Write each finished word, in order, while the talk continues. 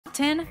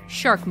10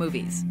 shark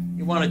movies.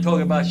 You want to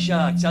talk about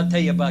sharks? I'll tell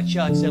you about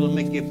sharks that'll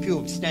make your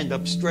pubes stand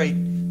up straight,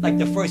 like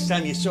the first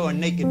time you saw a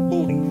naked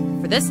booty.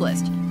 For this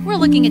list, we're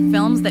looking at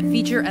films that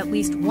feature at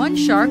least one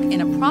shark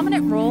in a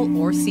prominent role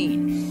or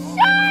scene.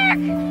 Shark!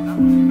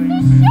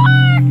 The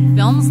shark!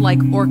 Films like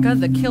Orca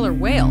the Killer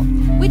Whale,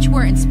 which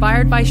were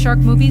inspired by shark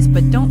movies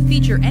but don't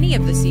feature any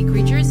of the sea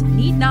creatures,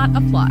 need not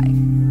apply.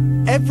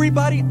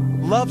 Everybody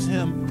loves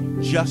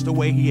him just the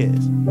way he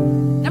is.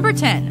 Number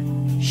 10,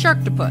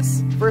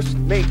 Sharktopus. First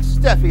mate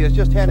Steffi has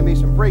just handed me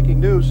some breaking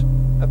news.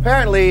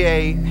 Apparently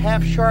a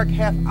half shark,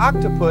 half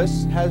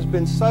octopus has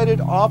been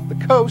sighted off the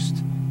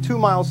coast 2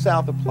 miles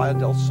south of Playa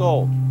del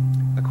Sol.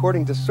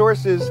 According to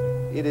sources,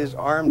 it is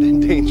armed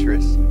and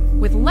dangerous.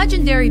 With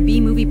legendary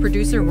B-movie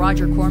producer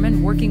Roger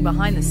Corman working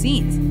behind the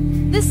scenes,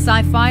 this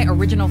sci-fi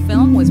original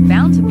film was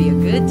bound to be a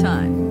good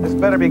time. This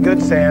better be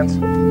good, Sands.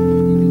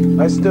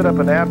 I stood up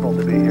an admiral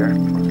to be here.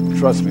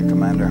 Trust me,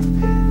 Commander.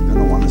 I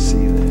don't want to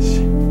see this.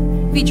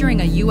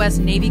 Featuring a U.S.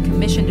 Navy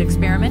commissioned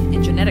experiment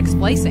in genetic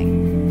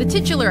splicing, the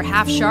titular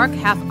half-shark,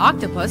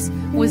 half-octopus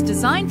was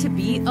designed to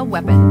be a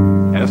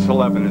weapon.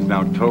 S-11 is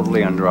now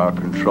totally under our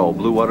control.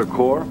 Blue Water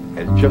Corps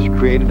has just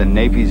created the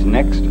Navy's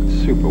next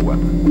super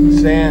weapon.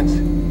 Sands.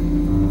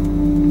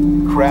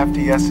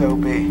 Crafty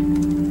SOB.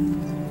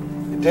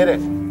 You did it.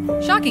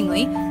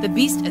 Shockingly, the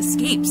beast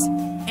escapes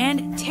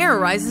and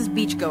terrorizes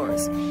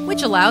beachgoers,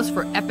 which allows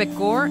for epic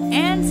gore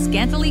and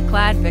scantily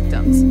clad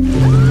victims.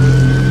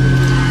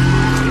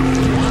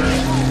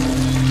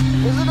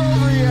 Is it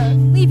over yet?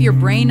 Leave your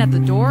brain at the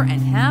door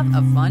and have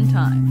a fun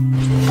time.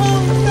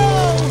 Oh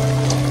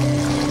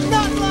no!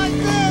 Not like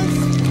this!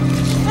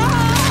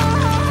 Ah!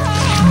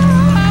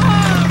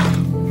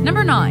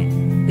 Number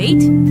 9, Bait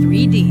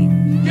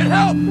 3D. Get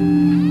help!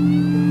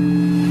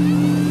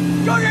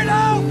 Go get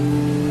help!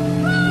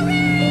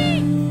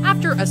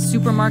 After a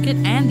supermarket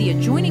and the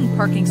adjoining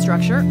parking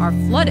structure are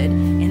flooded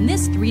in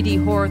this 3D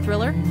horror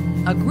thriller,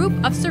 a group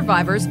of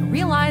survivors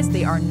realize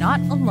they are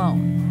not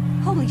alone.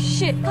 Holy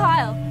shit,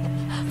 Kyle!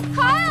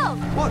 Kyle!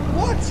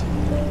 What?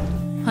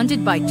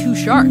 Hunted by 2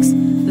 sharks,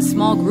 the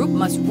small group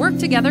must work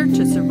together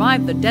to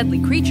survive the deadly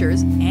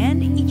creatures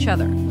and each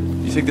other.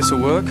 You think this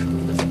will work?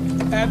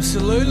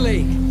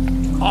 Absolutely.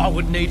 I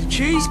would need a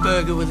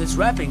cheeseburger with its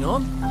wrapping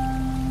on.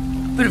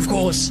 But of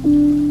course,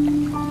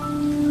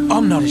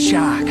 I'm not a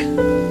shark.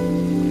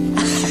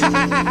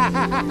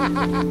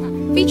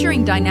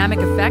 Featuring dynamic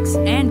effects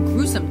and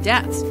gruesome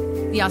deaths,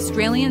 the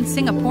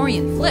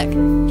Australian-Singaporean flick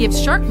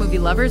gives shark movie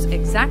lovers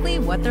exactly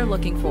what they're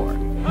looking for.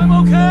 I'm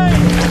okay!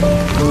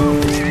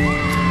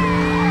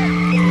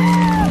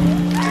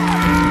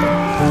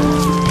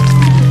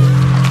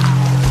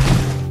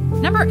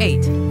 Number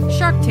 8,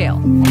 Shark Tale.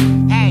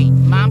 Hey,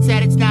 Mom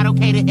said it's not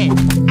okay to hit.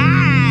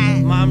 Ah!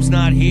 Mom's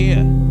not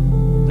here.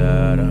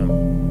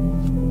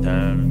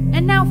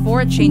 And now for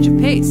a change of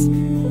pace.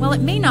 While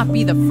it may not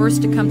be the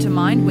first to come to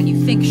mind when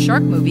you think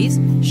shark movies,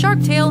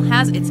 Shark Tale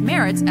has its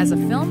merits as a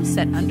film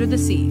set under the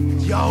sea.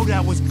 Yo,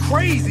 that was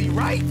crazy,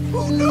 right?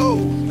 Who knew?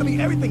 I mean,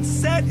 everything's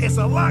set, it's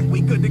a lock,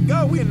 we good to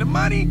go, we in the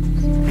money,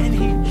 and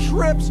he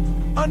trips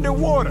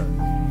underwater.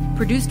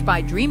 Produced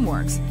by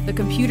DreamWorks, the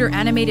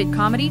computer-animated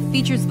comedy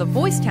features the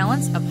voice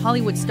talents of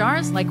Hollywood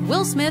stars like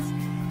Will Smith,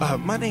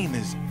 My name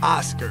is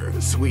Oscar,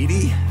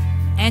 sweetie.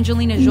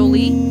 Angelina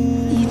Jolie,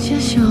 You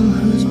just show them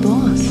who's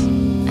boss,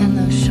 and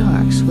those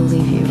sharks will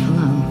leave you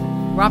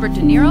alone. Robert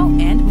De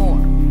Niro, and more.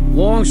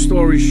 Long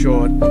story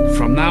short,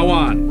 from now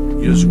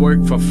on, you just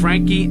work for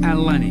Frankie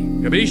and Lenny.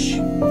 Gabish?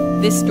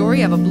 This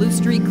story of a Blue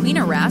Street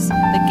cleaner wrasse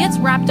that gets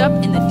wrapped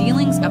up in the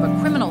dealings of a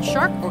criminal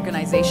shark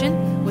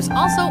organization was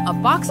also a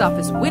box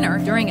office winner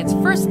during its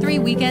first 3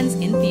 weekends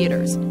in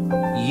theaters.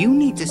 You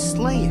need to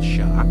slay a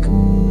shark,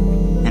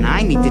 and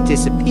I need to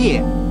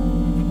disappear.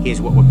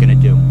 Here's what we're gonna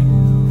do.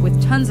 With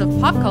tons of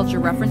pop culture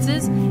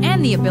references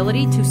and the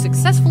ability to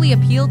successfully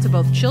appeal to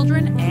both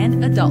children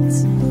and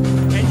adults.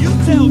 And you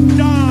tell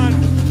Don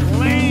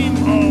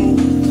Lame-O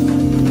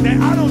that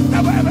I don't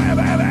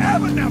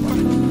never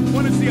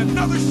want to see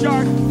another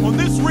shark on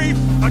this reef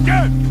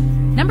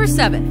again. Number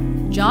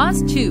 7,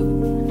 Jaws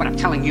 2. But I'm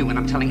telling you, and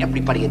I'm telling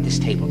everybody at this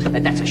table,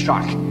 that that's a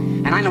shark.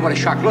 And I know what a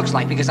shark looks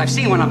like because I've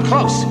seen one up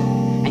close.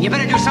 And you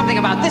better do something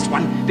about this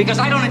one because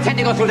I don't intend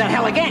to go through that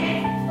hell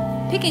again.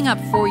 Picking up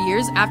 4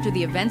 years after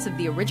the events of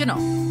the original,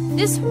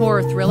 this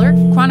horror thriller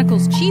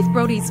chronicles Chief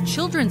Brody's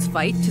children's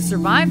fight to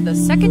survive the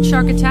second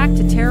shark attack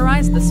to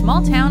terrorize the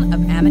small town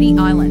of Amity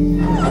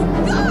Island.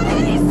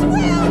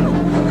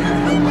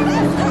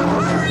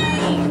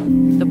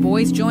 The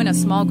boys join a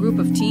small group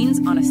of teens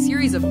on a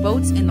series of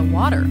boats in the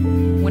water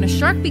when a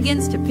shark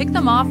begins to pick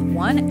them off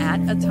one at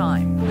a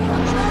time.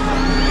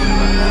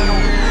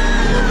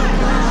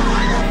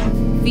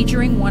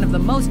 Featuring one of the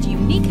most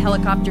unique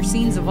helicopter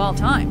scenes of all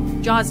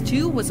time, Jaws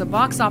 2 was a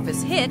box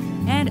office hit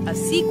and a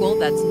sequel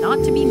that's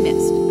not to be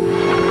missed.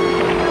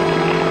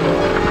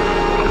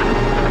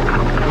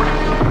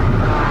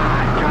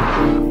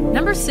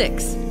 Number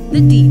 6,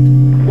 The Deep.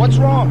 What's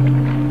wrong?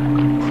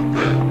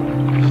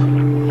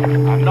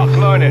 I'm not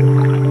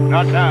learning.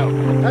 Not now.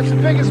 That's the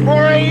biggest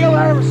moray eel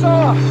I ever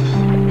saw.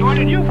 You want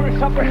needed you for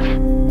supper.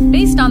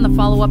 Based on the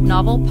follow-up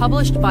novel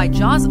published by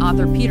Jaws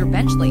author Peter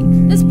Benchley,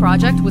 this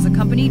project was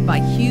accompanied by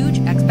huge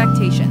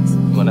expectations.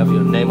 You want to have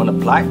your name on a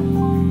plaque?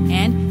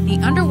 And the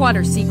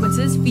underwater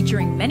sequences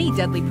featuring many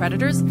deadly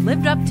predators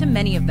lived up to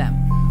many of them.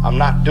 I'm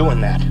not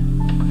doing that.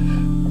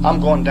 I'm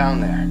going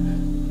down there.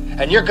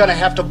 And you're gonna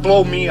have to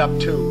blow me up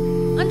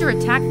too. Under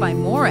attack by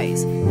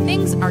morays,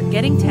 things are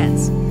getting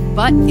tense.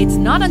 But it's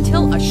not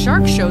until a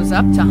shark shows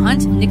up to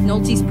hunt Nick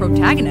Nolte's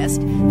protagonist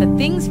that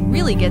things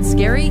really get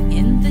scary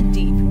in the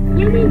deep.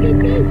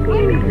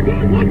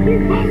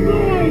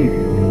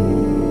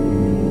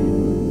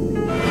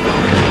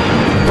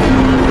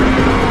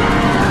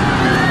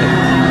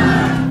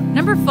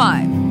 Number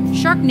 5.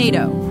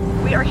 Sharknado.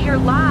 We are here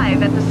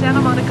live at the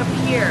Santa Monica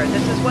Pier.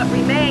 This is what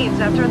remains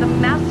after the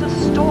massive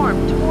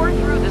storm tore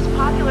through this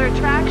popular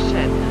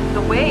attraction.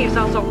 The waves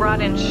also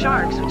brought in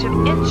sharks, which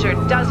have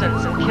injured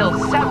dozens and killed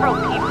several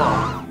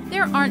people.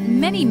 There aren't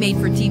many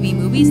made-for-TV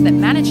movies that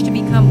manage to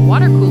become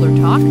water cooler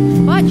talk,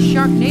 but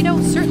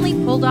Sharknado certainly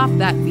pulled off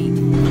that feat.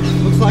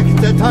 Looks like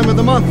it's that time of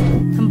the month.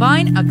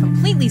 Combine a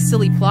completely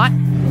silly plot.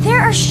 There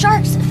are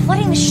sharks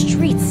flooding the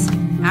streets.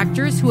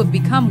 Actors who have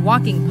become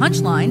walking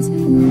punchlines.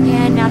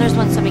 And now there's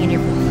one swimming in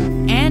your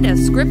pool. And a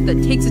script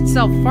that takes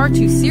itself far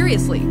too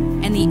seriously.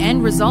 And the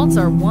end results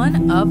are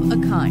one of a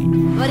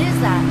kind. What is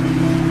that?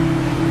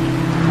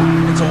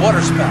 It's a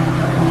water spout.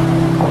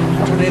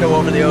 A tornado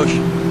over the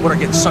ocean. Water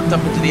gets sucked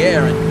up into the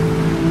air and...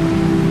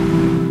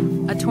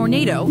 A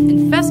tornado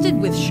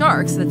infested with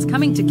sharks that's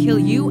coming to kill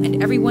you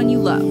and everyone you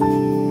love.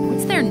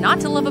 What's there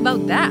not to love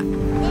about that?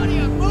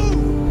 Claudia, move!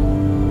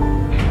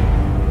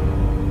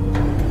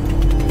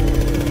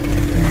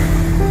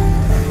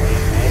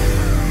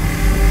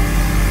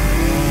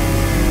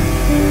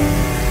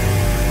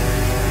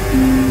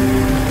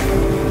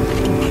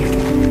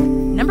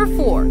 Number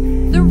 4.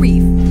 The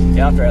Reef.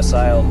 Yeah, after our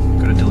sail,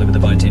 got to deliver the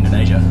boat to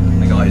Indonesia.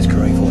 The guy who's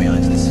crewing for me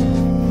owns this.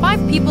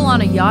 5 people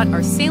on a yacht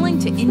are sailing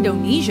to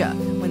Indonesia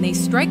when they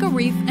strike a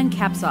reef and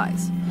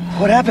capsize.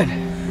 What happened?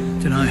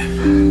 Dunno.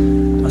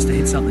 Must have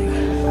hit something.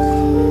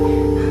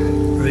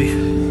 Reef.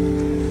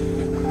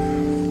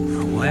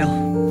 A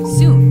whale?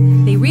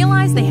 Soon, they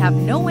realize they have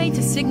no way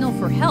to signal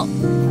for help,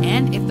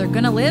 and if they're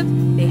gonna live,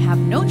 they have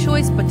no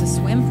choice but to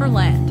swim for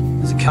land.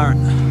 There's a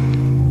current.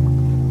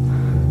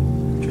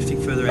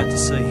 Drifting further out to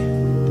sea.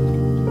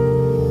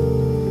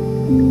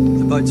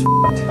 The boat's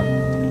f***ed.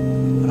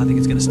 I don't think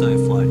it's gonna stay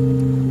afloat.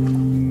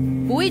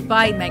 Buoyed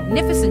by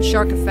magnificent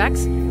shark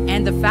effects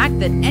and the fact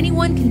that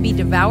anyone can be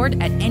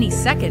devoured at any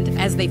second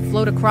as they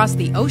float across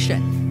the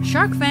ocean,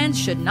 shark fans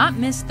should not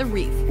miss the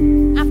reef.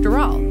 After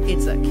all,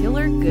 it's a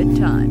killer good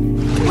time.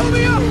 Pull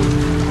me up!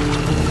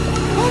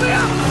 Pull me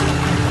up!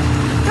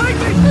 Take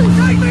me!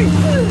 Take me!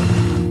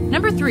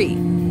 Number 3.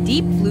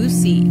 Deep Blue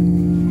Sea.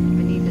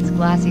 Beneath its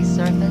glassy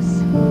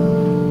surface,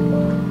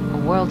 a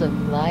world of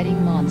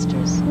gliding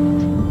monsters.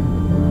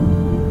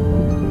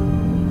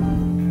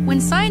 When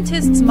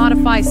scientists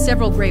modify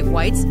several great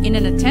whites in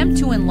an attempt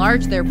to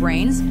enlarge their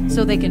brains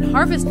so they can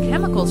harvest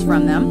chemicals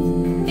from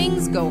them,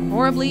 things go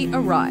horribly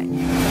awry.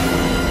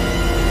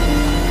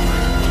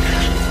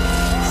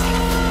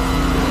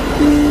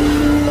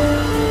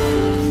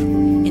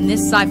 In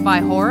this sci-fi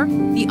horror,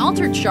 the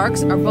altered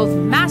sharks are both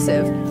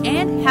massive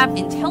and have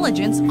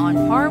intelligence on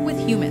par with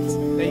humans.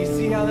 Now you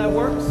see how that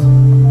works?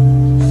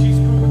 She's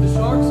screwing with the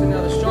sharks, and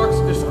now the sharks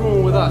are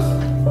screwing with us.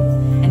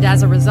 And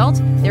as a result,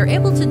 they're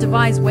able to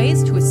devise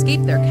ways to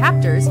escape their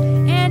captors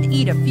and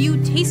eat a few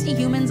tasty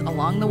humans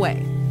along the way.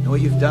 And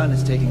what you've done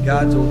is taken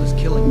God's oldest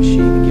killing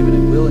machine and given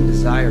it will and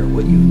desire.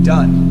 What you've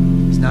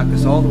done is knocked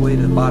us all the way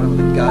to the bottom of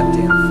the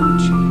goddamn food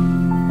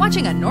chain.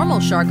 Watching a normal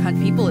shark hunt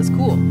people is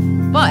cool,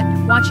 but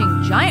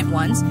watching giant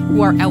ones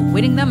who are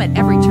outwitting them at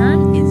every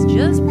turn is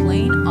just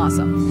plain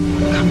awesome.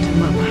 Come to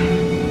Mama.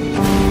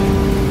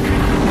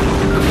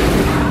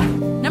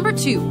 Number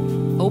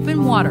 2.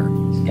 Open water.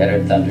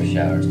 Scattered thunder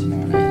showers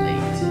tomorrow night late.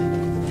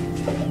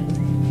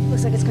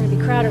 Looks like it's going to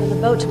be crowded on the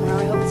boat tomorrow.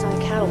 I hope it's not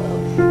a cattle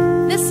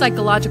boat. This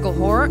psychological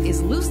horror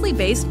is loosely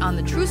based on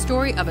the true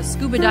story of a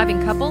scuba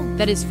diving couple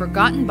that is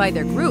forgotten by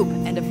their group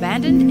and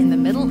abandoned in the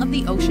middle of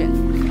the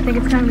ocean. Think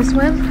it's time to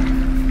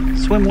swim?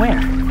 Swim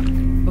where?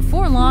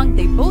 Before long,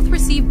 they both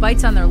receive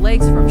bites on their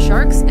legs from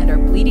sharks and are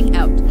bleeding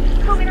out.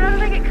 Tell me, how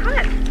did I get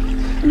cut?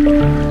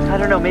 I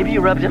don't know, maybe you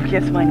rubbed up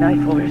against my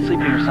knife while we were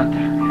sleeping or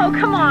something. Oh,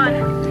 come on.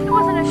 It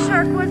wasn't a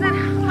shark, was it?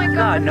 Oh my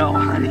God. No,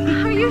 honey.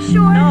 Are you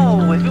sure?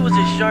 No, if it was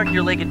a shark,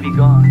 your leg would be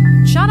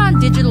gone. Shot on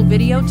digital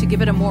video to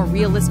give it a more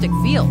realistic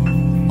feel,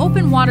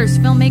 Open Water's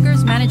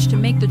filmmakers managed to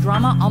make the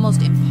drama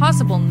almost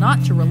impossible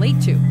not to relate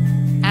to,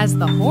 as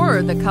the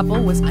horror the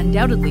couple was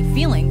undoubtedly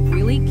feeling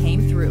really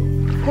came through.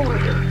 What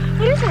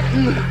is it?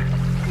 Are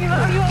you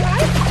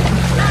alright?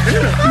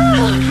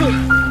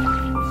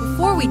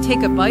 Before we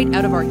take a bite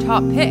out of our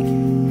top pick,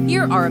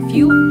 here are a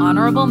few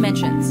honorable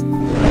mentions.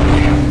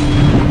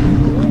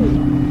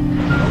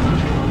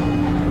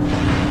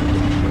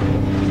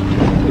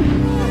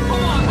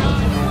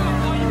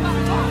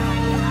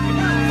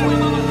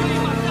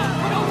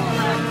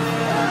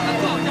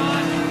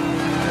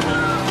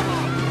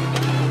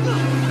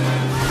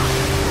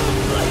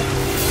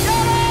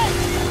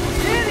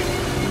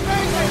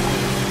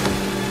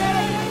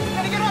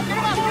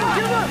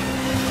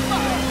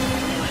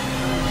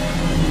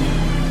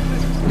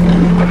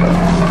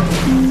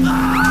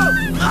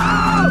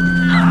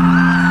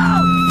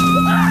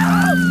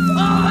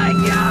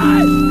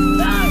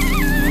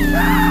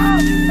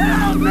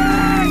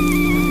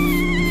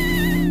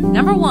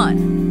 Number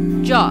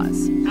 1.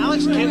 Jaws.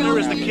 Alex Kintner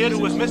is the kid who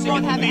was missing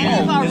at the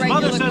beach. His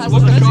mother says it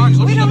was a shark.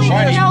 We don't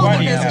even know that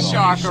there's a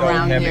shark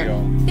around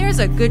here. There's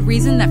a good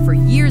reason that for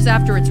years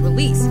after its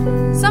release,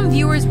 some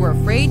viewers were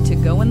afraid to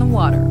go in the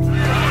water.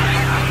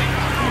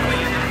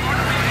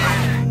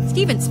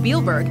 Steven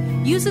Spielberg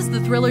uses the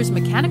thriller's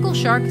mechanical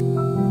shark